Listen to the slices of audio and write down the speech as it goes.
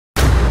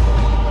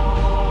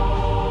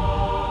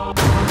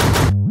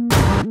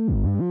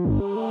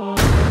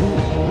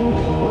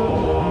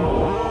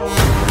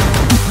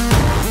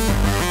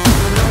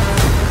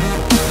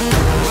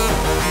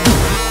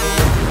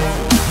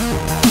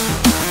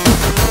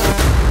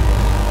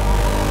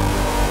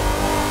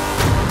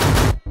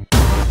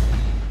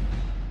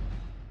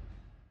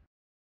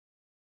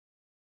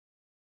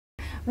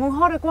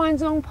的观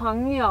众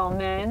朋友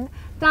们，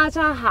大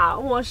家好，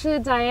我是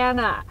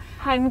Diana，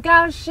 很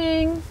高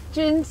兴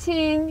今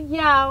天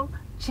要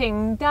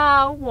请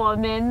到我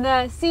们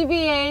的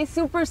CBA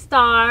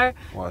Superstar。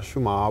我是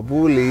马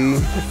布里。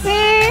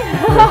See?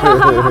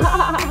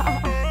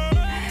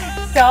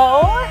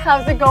 So,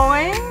 how's it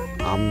going?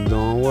 I'm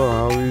doing well.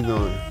 How are you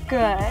doing?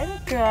 Good,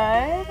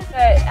 good.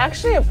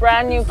 Actually, a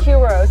brand new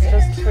Q-Rose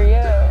just for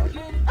you.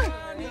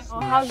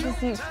 Well, how's the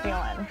seat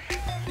feeling?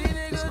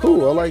 It's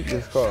cool. I like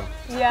this car.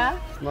 Yeah?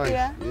 It's nice.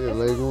 Yeah,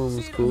 leg room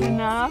is cool.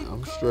 Enough?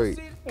 I'm straight.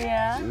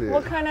 Yeah? Yeah.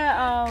 What kind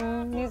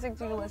of music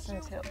do you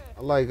listen to?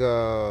 I like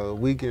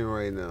Weekend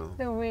right now.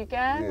 The Weeknd?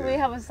 Yeah. We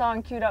have a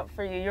song queued up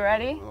for you. You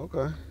ready?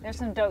 Okay. There's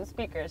some dope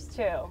speakers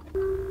too.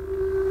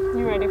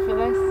 You ready for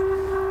this?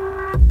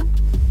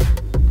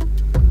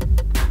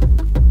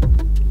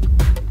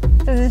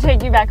 Does it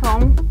take you back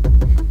home?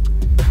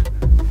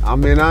 I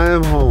mean, I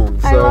am home.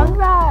 So I love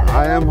that.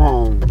 I am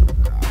home.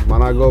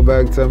 When I go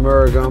back to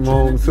America, I'm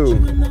home too.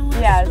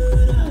 Yes.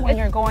 When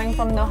you're going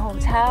from the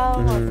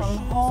hotel or from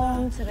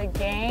home to the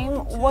game,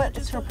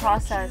 what's your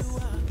process?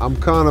 I'm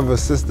kind of a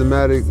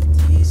systematical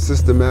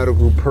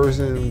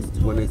person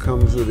when it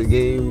comes to the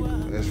game.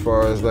 As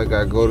far as like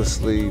I go to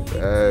sleep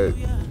at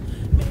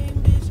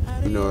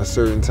a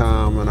certain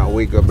time and I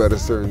wake up at a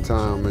certain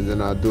time, and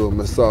then I do a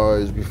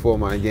massage before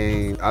my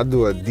game. I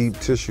do a deep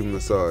tissue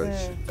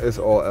massage. It's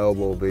all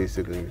elbow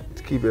basically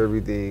to keep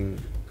everything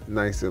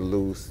nice and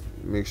loose.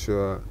 Make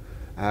sure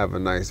I have a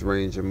nice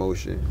range of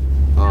motion.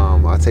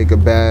 I take a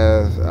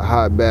bath, a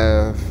hot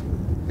bath,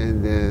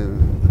 and then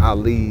I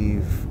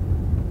leave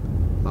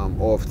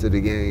off to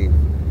the game.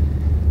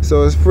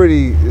 So it's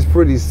pretty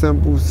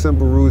simple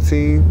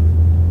routine.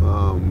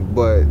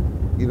 But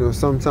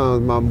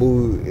sometimes my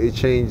mood, it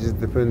changes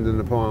depending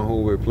upon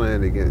who we're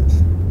playing against.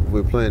 If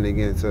we're playing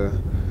against a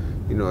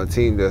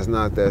team that's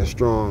not that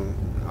strong,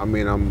 I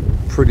mean, I'm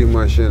pretty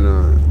much in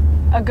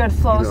a good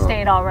flow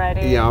state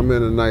already. Yeah, I'm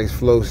in a nice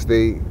flow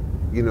state,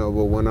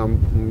 but when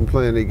I'm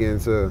playing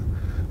against a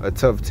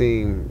tough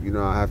team,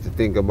 I have to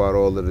think about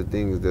all of the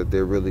things that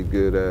they're really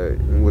good at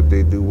and what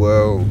they do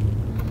well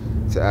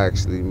to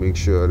actually make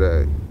sure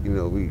that,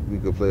 we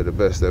could play the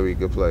best that we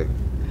could play.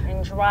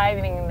 And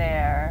driving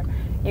there,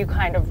 you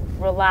kind of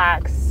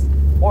relax,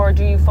 or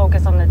do you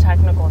focus on the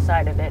technical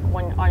side of it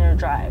on your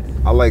drive?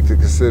 I like to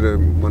consider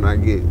when I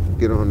get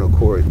on the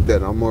court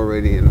that I'm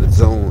already in the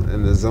zone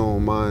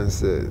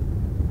mindset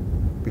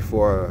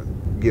before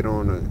I get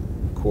on the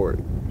court,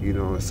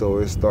 so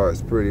it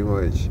starts pretty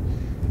much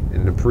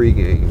in the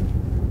pregame.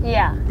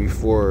 Yeah.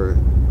 Before,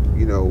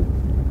 you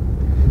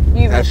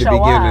even at the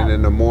beginning up.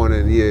 In the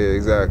morning, yeah,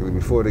 exactly.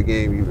 Before the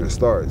game even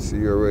starts,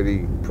 you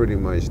already pretty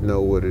much know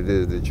what it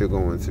is that you're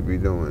going to be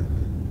doing.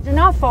 You're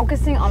not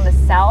focusing on the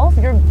self,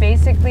 you're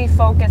basically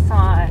focused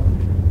on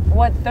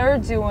what they're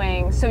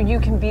doing so you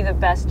can be the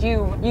best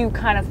you. You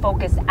kind of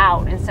focus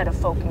out instead of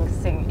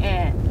focusing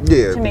in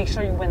to make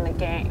sure you win the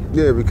game.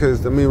 Yeah,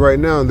 because, I mean, right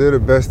now they're the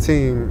best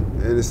team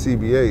in the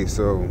CBA,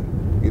 so,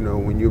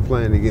 when you're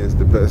playing against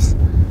the best,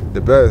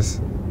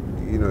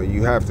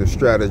 you have to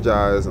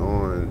strategize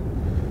on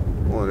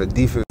a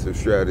defensive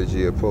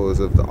strategy opposed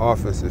to the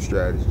offensive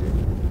strategy.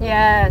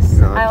 Yes,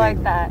 I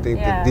like that. I think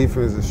the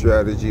defensive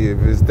strategy,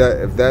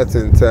 if that's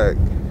intact,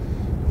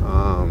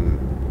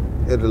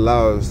 it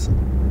allows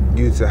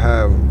you to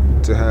have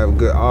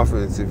good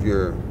offense if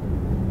you're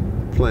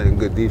playing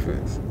good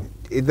defense.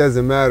 It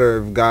doesn't matter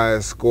if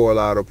guys score a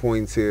lot of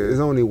points here. There's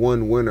only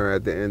one winner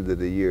at the end of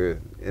the year,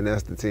 and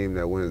that's the team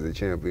that wins the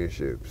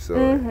championship. So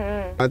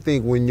I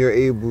think when you're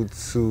able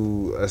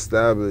to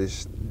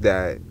establish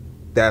that,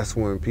 that's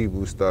when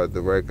people start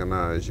to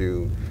recognize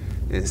you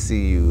and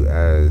see you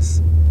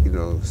as,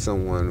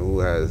 someone who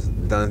has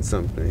done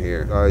something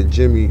here.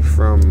 Jimmy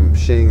from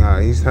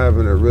Shanghai, he's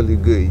having a really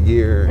good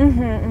year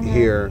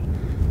here.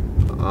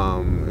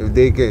 If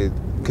they could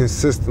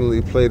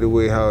consistently play the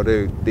way how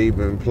they've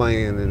been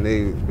playing, and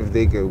if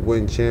they could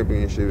win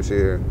championships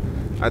here,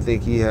 I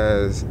think he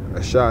has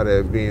a shot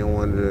at being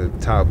one of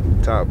the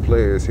top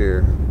players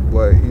here.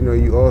 But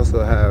you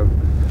also have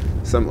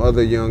some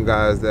other young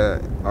guys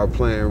that are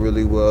playing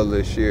really well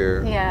this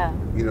year. Yeah.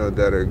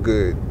 That are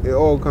good. It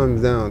all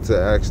comes down to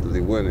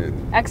actually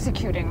winning.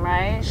 Executing,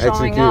 right?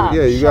 Showing up.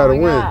 Yeah, you gotta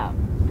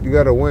win. You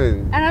gotta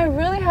win. And I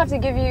really have to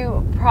give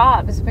you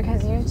props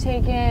because you've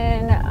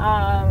taken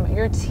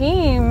your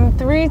team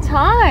 3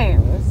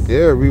 times.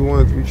 Yeah, we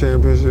won 3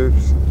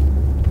 championships,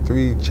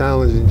 3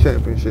 challenging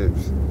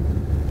championships.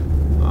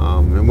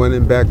 And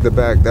winning back to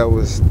back, that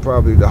was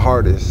probably the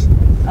hardest.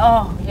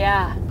 Oh,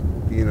 yeah.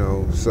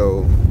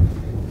 So,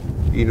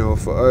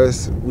 for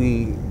us,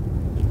 we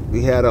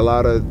had a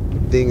lot of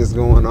things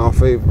going our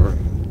favor.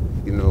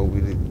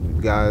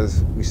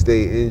 We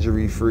stayed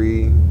injury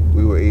free.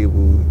 We were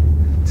able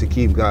to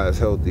keep guys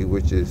healthy,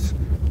 which is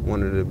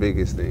one of the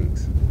biggest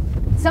things.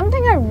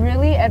 Something I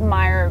really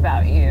admire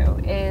about you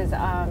is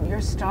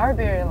your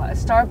Starbury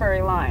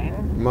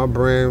line. My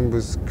brand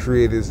was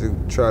created to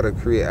try to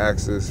create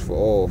access for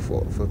all,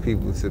 for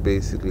people to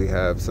basically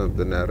have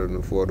something at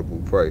an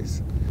affordable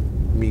price.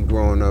 Me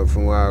growing up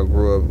from where I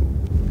grew up,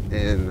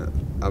 in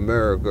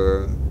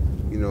America,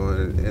 you know,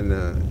 in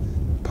the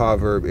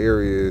proverb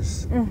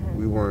areas,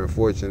 we weren't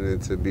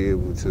fortunate to be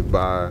able to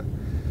buy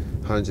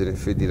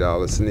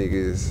 $150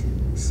 sneakers.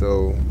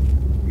 So,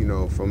 you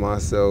know, for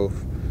myself,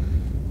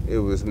 it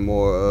was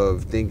more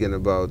of thinking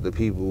about the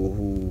people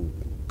who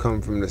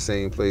come from the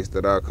same place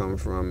that I come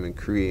from and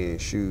creating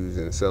shoes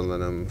and selling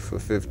them for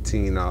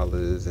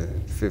 $15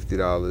 and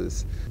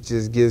 $50.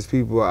 Just gives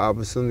people an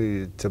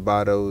opportunity to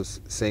buy those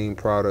same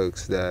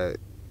products that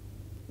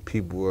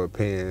people are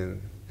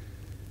paying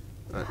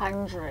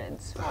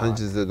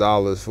hundreds of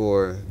dollars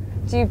for.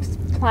 Do you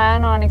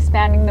plan on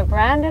expanding the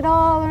brand at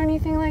all or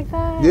anything like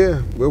that?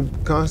 Yeah, we're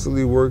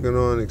constantly working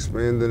on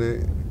expanding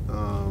it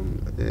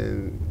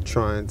and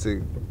trying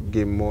to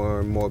get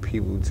more and more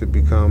people to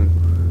become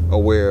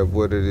aware of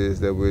what it is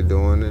that we're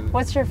doing. And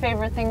what's your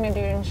favorite thing to do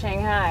in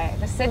Shanghai?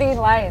 The city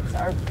lights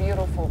are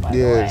beautiful, by the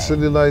way. Yeah,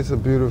 city lights are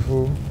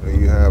beautiful.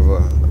 You have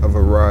a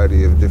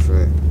variety of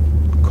different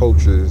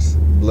cultures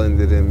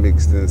blended and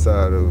mixed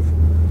inside of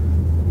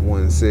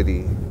one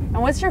city.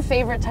 And what's your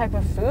favorite type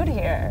of food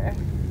here?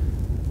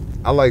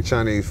 I like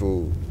Chinese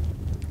food.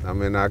 I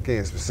mean, I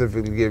can't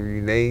specifically give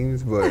you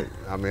names, but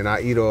I mean,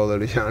 I eat all of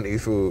the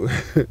Chinese food.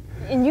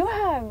 And you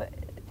have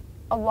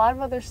a lot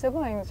of other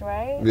siblings,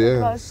 right? Yeah,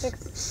 about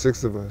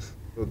six of us.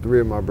 So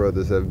 3 of my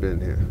brothers have been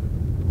here.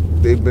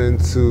 They've been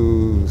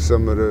to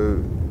some of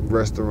the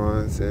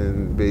restaurants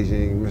in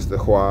Beijing, Mr.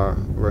 Hua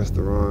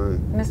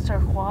restaurant. Mr.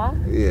 Hua?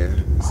 Yeah.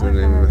 Oh, I've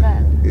never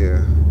been.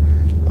 Yeah.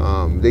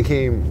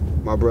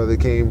 My brother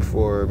came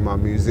for my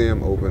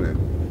museum opening.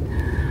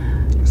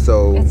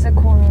 So it's a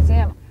cool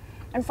museum.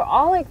 And for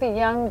all like the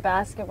young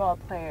basketball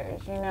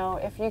players, you know,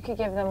 if you could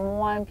give them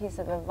one piece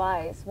of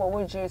advice, what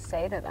would you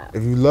say to them?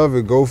 If you love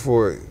it, go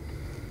for it.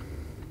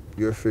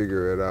 You'll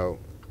figure it out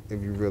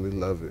if you really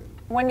love it.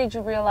 When did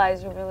you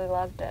realize you really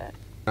loved it?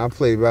 I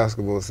played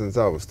basketball since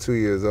I was 2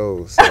 years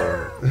old,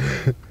 so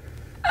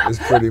it's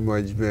pretty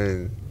much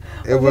been,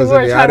 it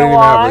wasn't me, I didn't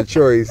even have a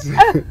choice.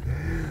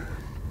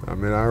 I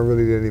mean, I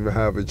really didn't even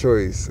have a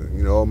choice.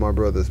 You know, all my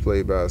brothers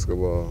played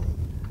basketball.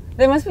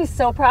 They must be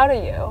so proud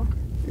of you.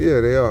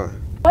 Yeah, they are.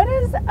 What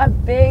is a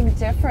big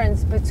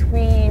difference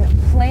between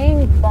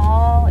playing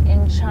ball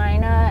in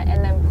China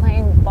and then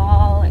playing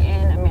ball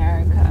in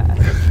America?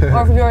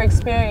 Or your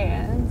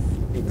experience?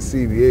 The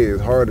CBA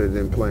is harder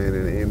than playing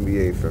in the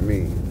NBA for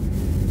me.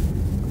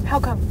 How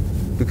come?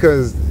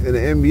 Because in the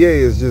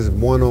NBA, it's just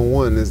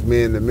one-on-one, it's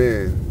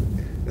man-to-man.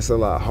 It's a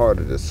lot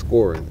harder to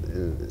score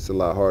and it's a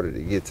lot harder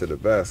to get to the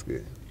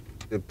basket.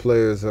 The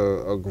players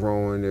are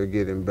growing, they're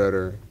getting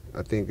better.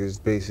 I think it's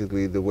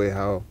basically the way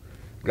how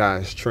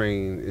guys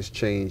train is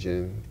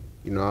changing.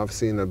 You know, I've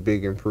seen a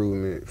big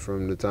improvement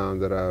from the time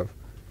that I've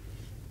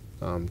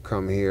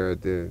come here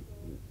at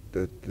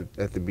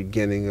the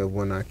beginning of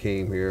when I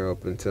came here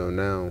up until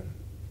now.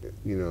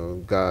 You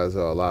know, guys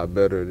are a lot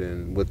better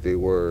than what they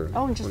were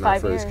just when I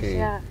 5 first years, came.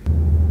 yeah.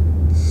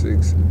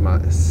 My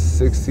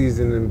 6th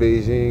season in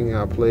Beijing,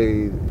 I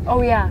played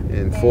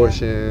in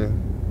Foshan.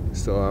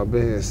 So I've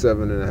been here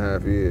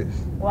 7.5 years.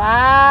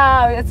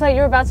 Wow, it's like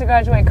you're about to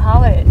graduate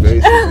college.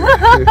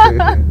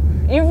 Basically.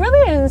 You're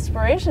really an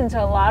inspiration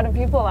to a lot of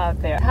people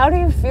out there. How do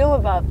you feel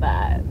about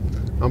that?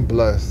 I'm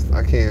blessed.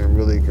 I can't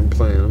really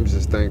complain. I'm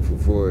just thankful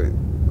for it.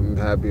 I'm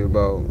happy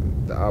about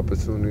the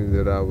opportunity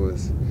that I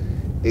was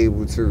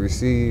able to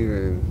receive,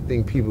 and I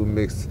think people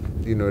mix,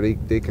 you know,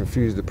 they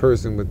confuse the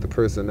person with the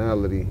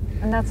personality.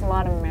 And that's a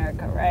lot of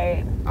America,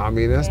 right? I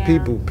mean, that's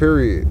people,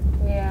 period.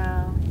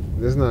 Yeah.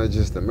 It's not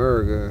just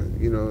America,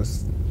 you know.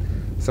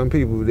 Some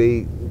people,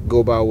 they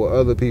go by what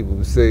other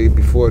people say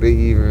before they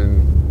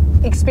even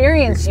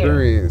experience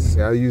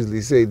you. I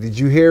usually say, did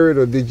you hear it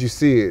or did you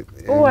see it?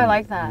 Oh, I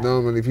like that.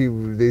 Normally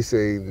people, they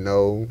say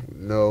no.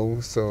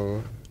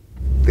 So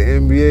the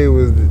NBA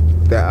was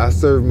that I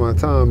served my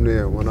time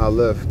there. When I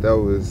left, that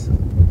was,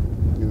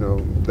 you know,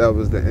 that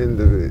was the end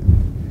of it.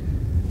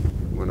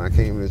 When I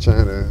came to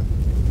China,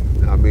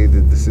 I made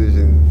the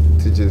decision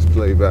to just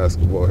play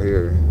basketball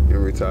here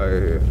and retire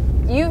here.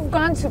 You've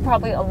gone to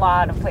probably a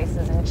lot of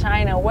places in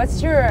China.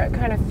 What's your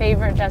kind of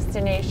favorite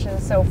destination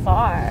so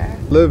far?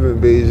 Live in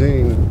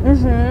Beijing.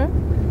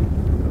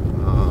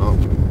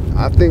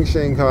 I think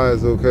Shanghai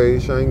is okay.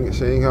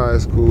 Shanghai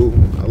is cool.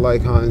 I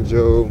like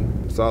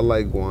Hangzhou, so I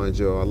like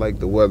Guangzhou. I like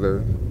the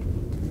weather,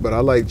 but I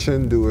like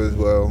Chengdu as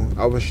well.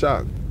 I was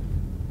shocked,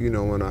 you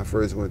know, when I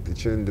first went to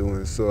Chengdu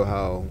and saw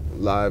how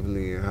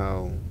lively and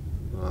how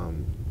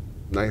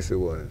nice it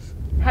was.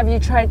 Have you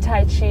tried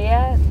Tai Chi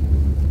yet?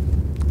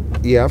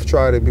 Yeah, I've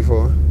tried it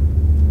before.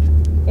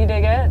 You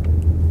dig it?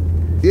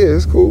 Yeah,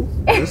 it's cool.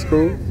 It's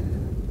cool.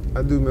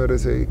 I do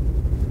meditate.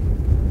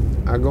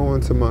 I go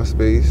into my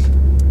space.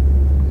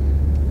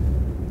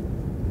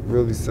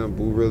 Really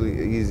simple,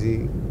 really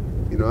easy.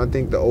 You know, I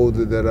think the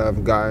older that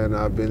I've gotten,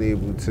 I've been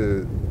able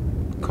to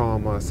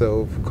calm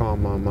myself,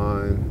 calm my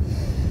mind,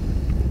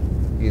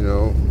 you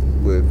know,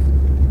 with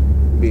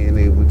being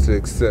able to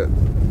accept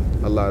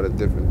a lot of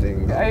different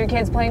things. Are your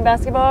kids playing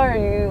basketball, or are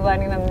you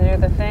letting them do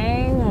the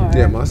thing? Or?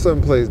 Yeah, my son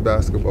plays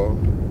basketball.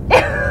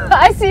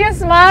 I see a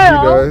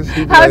smile.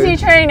 He does. How's he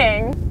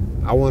training?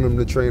 I want him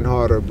to train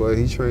harder, but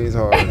he trains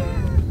hard.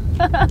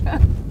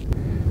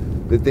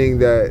 The thing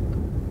that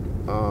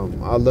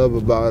I love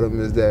about him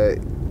is that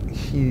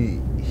he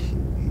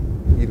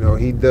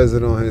does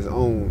it on his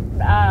own.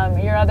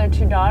 Your other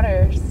two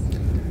daughters.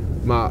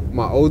 My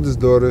oldest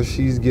daughter,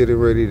 she's getting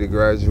ready to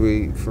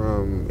graduate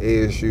from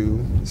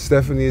ASU.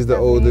 Stephanie is the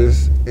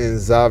oldest, and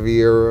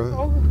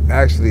Xaviera,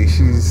 actually,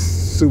 she's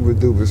super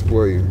duper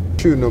sporty.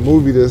 Shooting a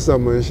movie this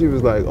summer, and she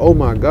was like, "Oh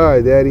my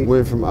God, Daddy!"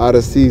 Went from out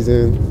of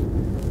season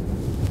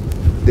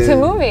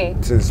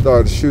to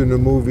start shooting a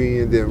movie,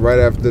 and then right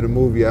after the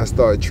movie, I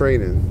started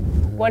training.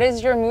 What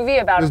is your movie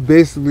about? It's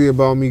basically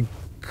about me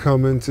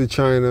coming to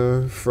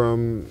China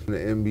from the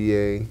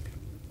NBA.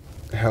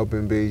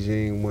 Helping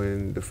Beijing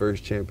win the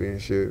first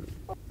championship.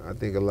 I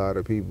think a lot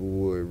of people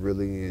would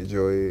really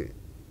enjoy it.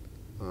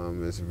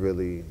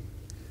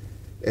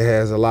 It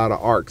has a lot of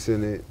arcs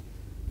in it,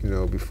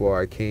 before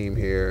I came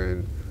here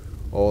and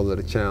all of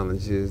the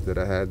challenges that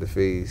I had to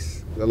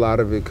face. A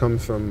lot of it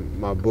comes from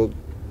my book.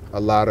 A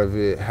lot of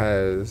it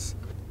has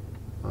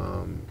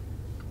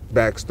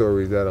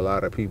backstories that a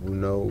lot of people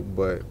know,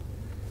 but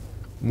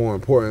more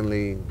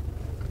importantly,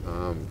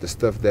 the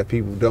stuff that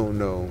people don't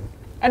know.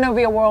 And it'll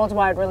be a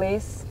worldwide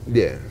release.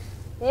 Yeah.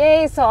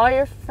 Yay, so all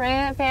your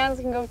fans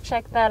can go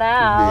check that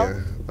out.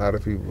 Yeah, a lot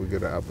of people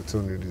get an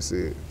opportunity to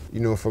see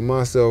it. For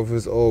myself,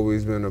 it's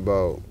always been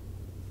about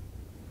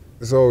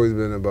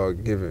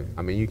giving.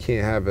 I mean, you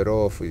can't have it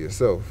all for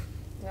yourself.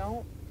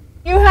 No.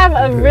 You have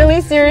a really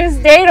serious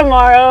day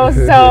tomorrow,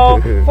 so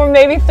for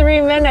maybe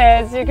 3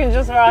 minutes, you can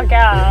just rock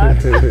out.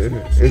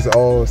 It's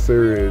all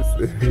serious.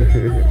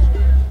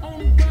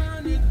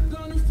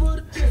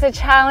 It's a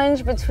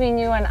challenge between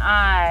you and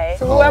I.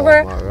 So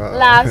whoever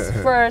laughs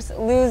first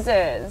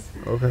loses.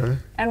 Okay.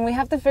 And we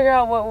have to figure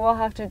out what we'll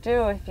have to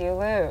do if you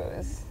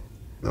lose.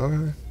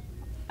 Okay.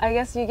 I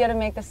guess you get to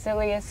make the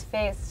silliest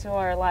face to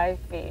our live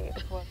feed.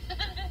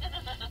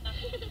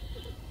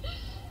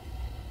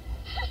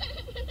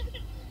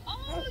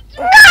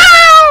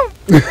 No!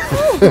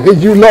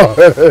 You lost.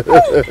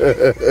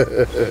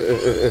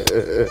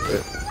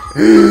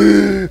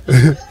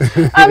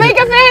 I'll make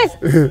a face.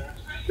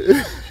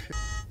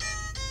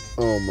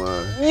 Oh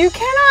my. You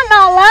cannot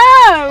not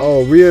laugh.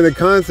 Oh, we in a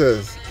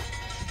contest.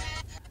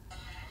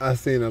 I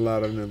seen a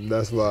lot of them,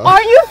 that's why.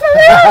 Are you for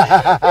real?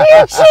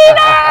 You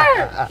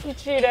cheater! You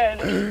cheated.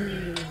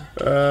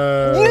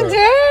 You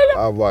did?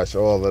 I watch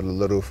all of the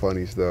little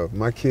funny stuff.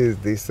 My kids,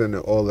 they send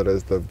all of that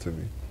stuff to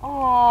me.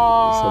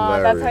 Oh,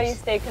 that's how you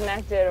stay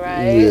connected,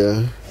 right?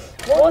 Yeah.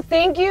 Well,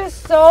 thank you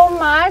so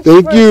much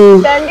for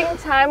spending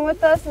time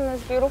with us in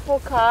this beautiful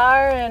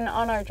car and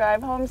on our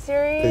drive home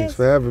series. Thanks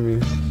for having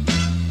me.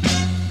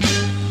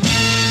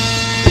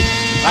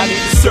 I need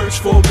to search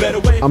for a better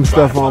way. I'm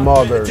Stephon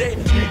Marbury.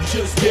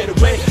 Just get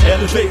away,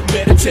 elevate,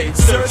 meditate,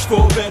 search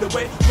for a better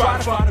way, try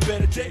to find a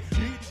better day.